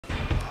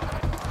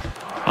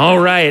All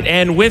right,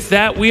 and with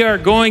that, we are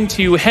going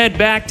to head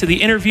back to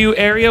the interview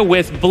area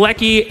with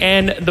Blechy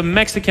and the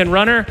Mexican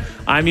Runner.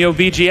 I'm Yo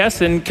BGS,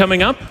 and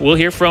coming up, we'll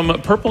hear from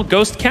Purple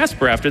Ghost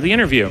Casper after the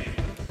interview.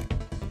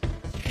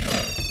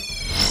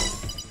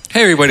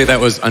 Hey everybody,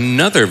 that was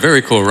another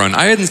very cool run.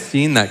 I hadn't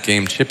seen that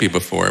game Chippy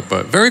before,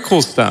 but very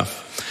cool stuff.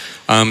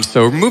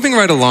 So moving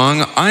right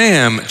along, I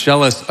am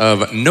jealous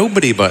of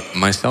nobody but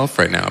myself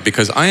right now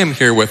because I am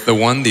here with the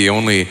one, the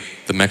only,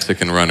 the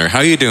Mexican Runner. How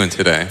are you doing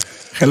today?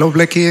 Hello,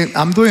 Blechy.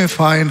 I'm doing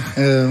fine.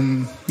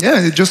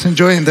 Yeah, just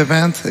enjoying the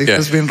event. It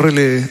has been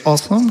really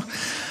awesome.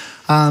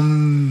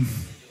 And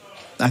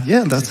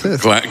yeah, that's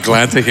it.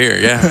 Glad to hear,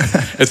 yeah.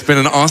 It's been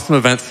an awesome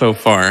event so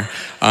far.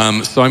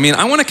 So, I mean,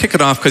 I want to kick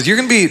it off because you're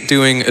going to be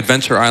doing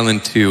Adventure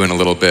Island 2 in a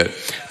little bit.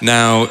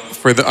 Now,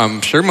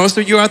 I'm sure most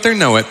of you out there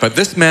know it, but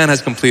this man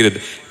has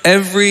completed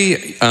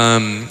every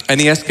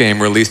NES game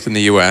released in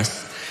the US.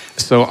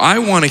 So I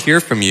want to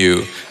hear from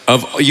you.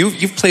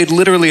 You've played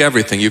literally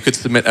everything. You could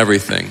submit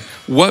everything.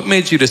 What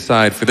made you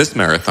decide for this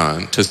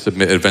marathon to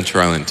submit Adventure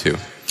Island 2?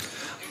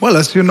 Well,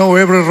 as you know,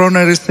 every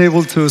runner is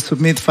able to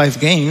submit 5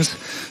 games.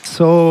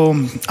 So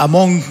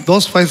among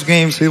those 5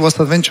 games, it was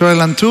Adventure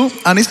Island 2.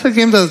 And it's a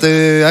game that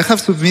I have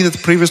submitted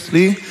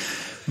previously,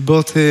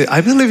 but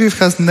I believe it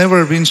has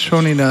never been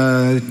shown in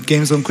a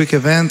Games on Quick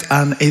event.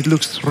 And it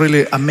looks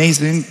really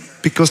amazing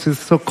because it's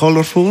so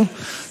colorful.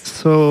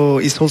 So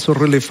it's also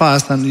really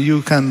fast, and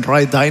you can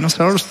ride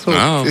dinosaurs. So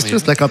it's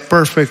just like a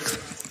perfect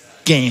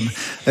game.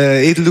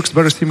 It looks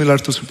very similar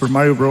to Super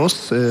Mario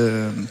Bros.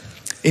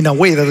 In a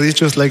way that it's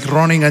just like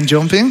running and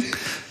jumping,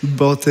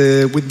 but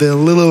with the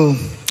little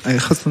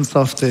Hudson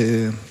Soft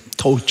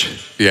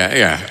touch.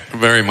 Yeah,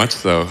 very much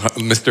so.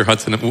 Mr.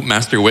 Hudson,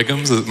 Master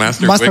Wiggums?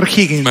 Master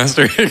Higgins.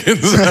 Master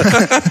Higgins.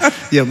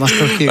 Yeah,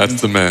 Master Higgins.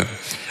 That's the man.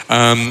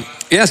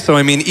 Yeah, so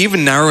I mean,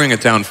 even narrowing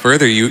it down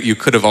further, you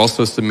could have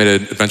also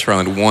submitted Adventure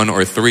Island 1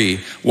 or 3.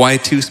 Why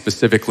 2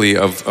 specifically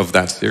of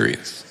that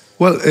series?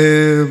 Well,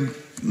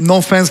 no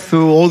offense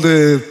to all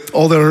the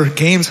other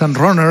games and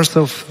runners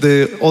of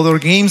the other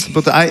games,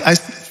 but I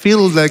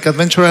feel like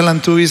Adventure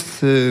Island 2 is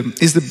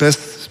the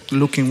best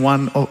looking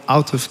one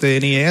out of the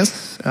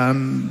NES.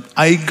 And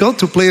I got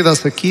to play it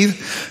as a kid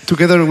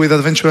together with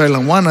Adventure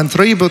Island 1 and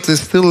 3, but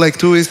still like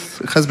 2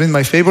 has been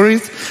my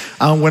favorite.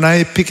 And when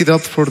I picked it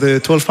up for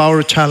the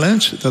 12-hour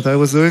challenge that I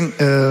was doing,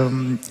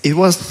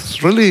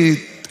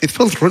 it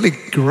felt really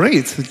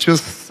great.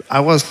 I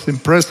was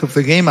impressed with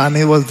the game, and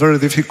it was very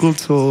difficult,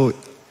 so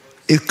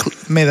it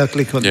made a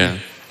click on me.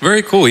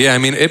 Very cool. Yeah, I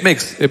mean,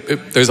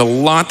 there's a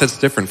lot that's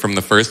different from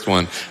the first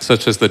one,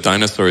 such as the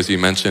dinosaurs you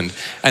mentioned.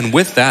 And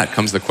with that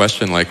comes the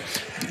question, like,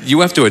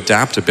 you have to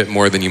adapt a bit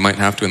more than you might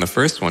have to in the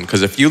first one,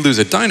 because if you lose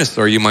a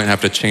dinosaur, you might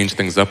have to change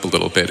things up a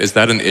little bit. Is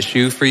that an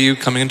issue for you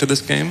coming into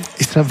this game?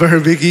 It's a very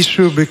big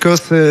issue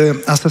because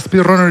as a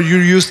speedrunner,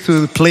 you're used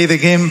to play the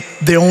game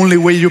the only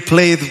way you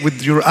play it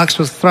with your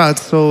actual strat.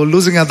 So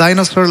losing a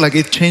dinosaur, like,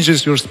 it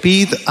changes your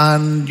speed,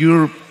 and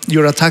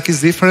your attack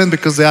is different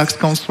because the axe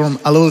comes from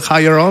a little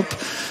higher up,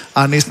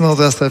 and it's not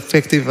as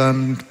effective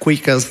and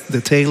quick as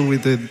the tail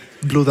with the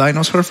blue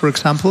dinosaur, for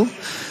example.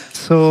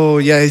 So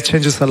yeah, it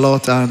changes a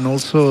lot, and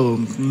also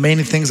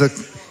many things that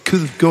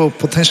could go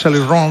potentially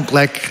wrong.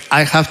 Like,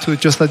 I have to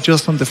just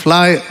adjust on the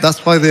fly.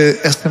 That's why the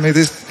estimate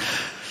is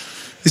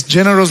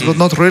generous, but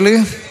not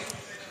really.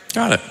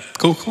 Got it.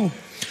 Cool.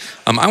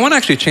 I want to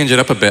actually change it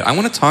up a bit. I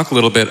want to talk a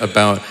little bit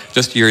about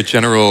just your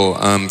general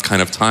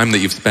kind of time that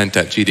you've spent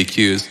at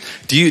GDQs.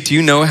 Do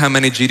you know how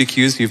many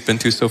GDQs you've been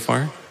to so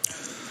far?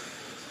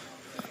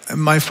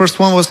 My first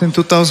one was in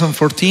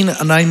 2014,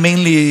 and I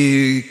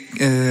mainly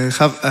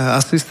have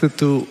assisted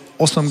to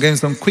Awesome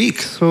Games on Quick,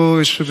 so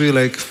it should be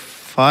like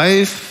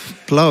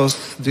 5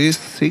 plus this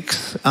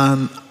 6,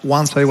 and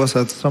once I was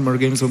at Summer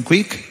Games on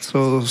Quick,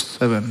 so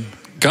 7.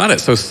 Got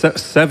it. So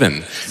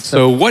 7.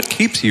 So what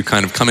keeps you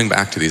kind of coming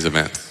back to these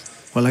events?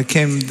 Well, I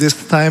came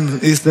this time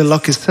is the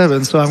lucky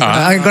 7, so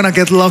I'm gonna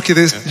get lucky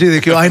this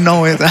GDQ. I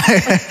know it.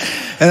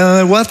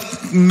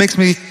 What makes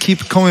me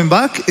keep coming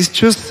back is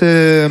just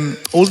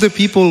all the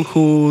people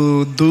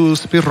who do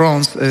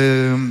speedruns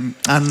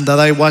and that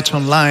I watch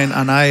online,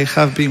 and I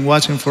have been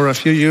watching for a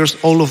few years.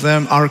 All of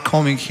them are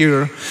coming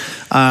here,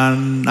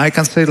 and I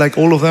can say like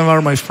all of them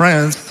are my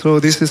friends.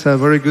 So this is a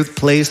very good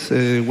place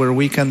where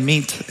we can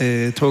meet,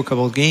 talk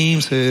about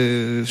games,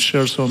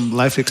 share some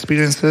life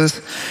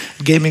experiences,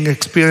 gaming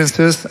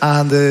experiences,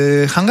 and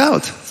hang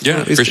out.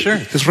 Yeah, so for sure.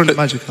 It's really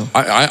magical.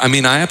 I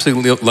mean, I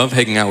absolutely love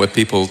hanging out with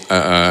people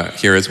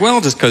here as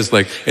well, just because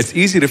like it's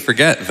easy to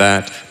forget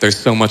that there's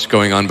so much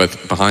going on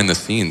behind the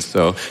scenes.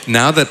 So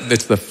now that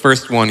it's the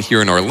first one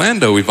here in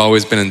Orlando, we've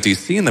always been in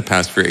DC in the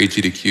past for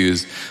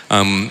AGDQs.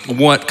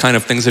 What kind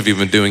of things have you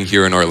been doing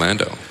here in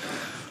Orlando?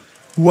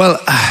 Well,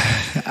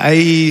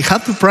 I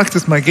had to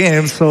practice my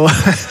game, so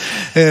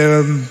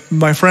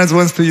my friends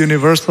went to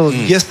Universal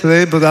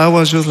yesterday, but I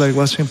was just like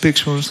watching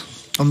pictures.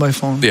 on my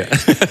phone. Yeah.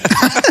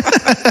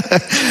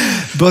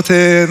 But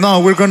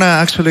no, we're gonna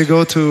actually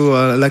go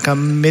to like a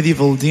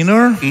medieval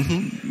dinner.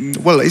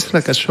 Well, it's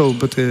like a show,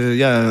 but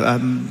yeah,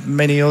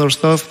 many other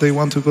stuff. They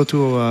want to go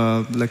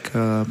to like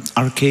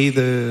arcade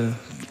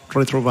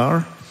retro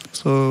bar.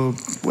 So,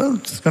 well,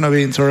 it's gonna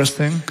be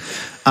interesting,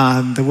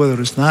 and the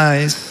weather is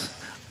nice.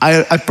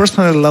 I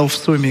personally love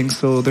swimming,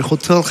 so the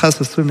hotel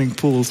has a swimming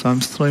pool, so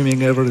I'm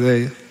swimming every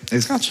day.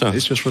 It's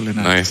just really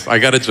nice. Nice. I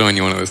got to join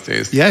you one of those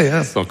days. Yeah.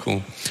 That's so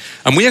cool.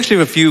 We actually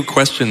have a few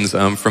questions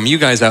from you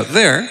guys out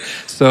there,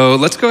 so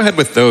let's go ahead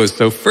with those.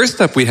 So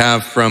first up we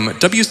have from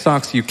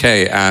WSOX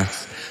UK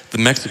asks, the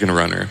Mexican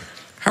Runner,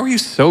 how are you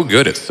so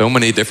good at so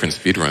many different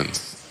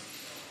speedruns?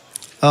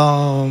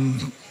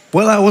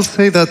 Well, I will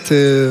say that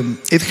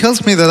it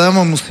helps me that I'm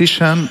a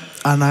musician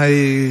and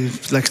I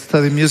like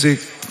study music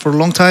for a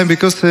long time,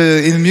 because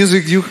in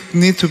music you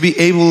need to be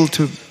able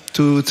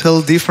to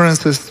tell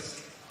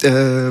differences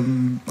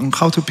on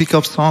how to pick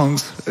up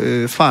songs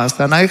fast.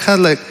 And I had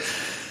like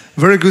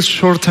very good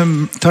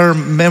short-term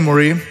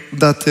memory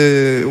that,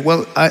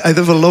 well, I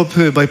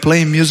developed by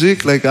playing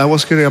music. Like I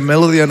was hearing a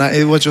melody and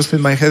it was just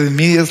in my head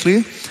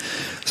immediately.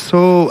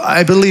 So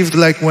I believe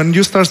like when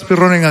you start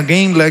speedrunning a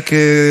game, like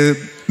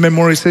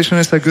memorization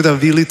is a good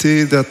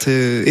ability that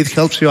it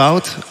helps you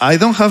out. I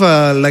don't have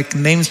a like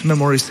names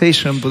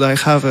memorization, but I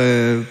have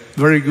a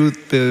very good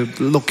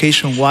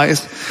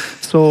location-wise.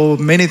 So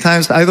many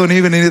times I don't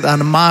even need a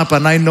map,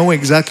 and I know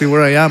exactly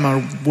where I am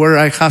or where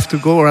I have to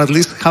go, or at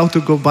least how to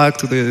go back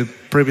to the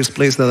previous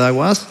place that I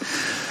was.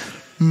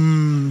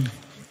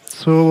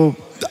 So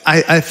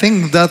I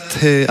think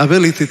that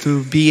ability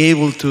to be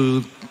able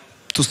to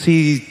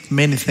see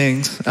many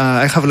things.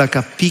 I have like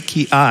a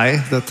picky eye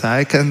that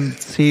I can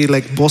see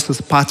like bosses'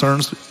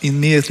 patterns,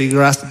 immediately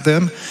grasp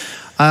them,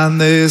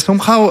 and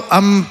somehow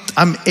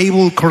I'm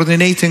able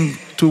coordinating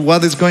to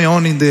what is going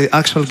on in the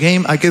actual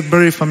game. I get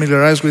very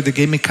familiarized with the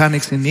game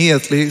mechanics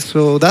immediately,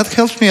 so that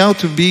helps me out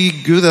to be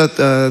good at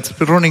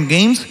speedrunning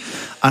games.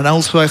 And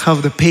also I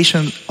have the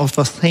patience of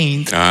a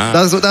saint.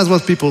 That's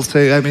what people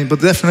say. I mean,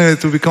 but definitely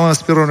to become a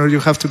speedrunner, you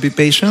have to be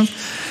patient.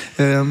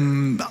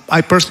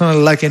 I personally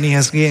like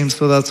NES games,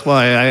 so that's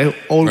why I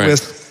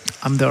always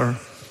am there.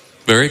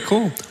 Very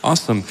cool.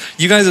 Awesome.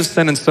 You guys have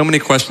sent in so many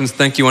questions.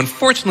 Thank you.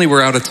 Unfortunately,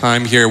 we're out of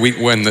time here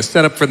when the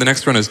setup for the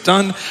next run is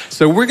done.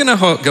 So we're going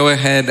to go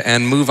ahead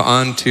and move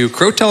on to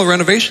Crotel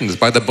Renovations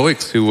by the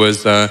Boyks, who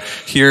was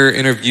here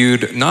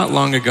interviewed not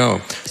long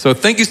ago. So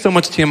thank you so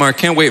much, TMR.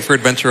 Can't wait for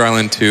Adventure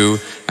Island 2.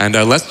 And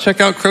let's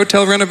check out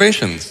Crotel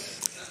Renovations.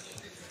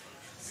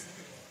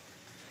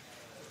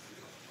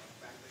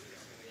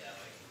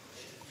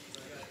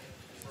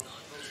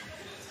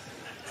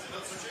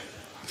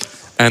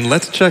 And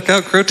let's check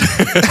out Crotel.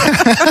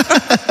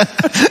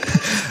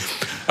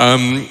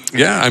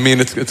 Yeah, I mean,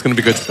 it's going to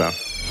be good stuff.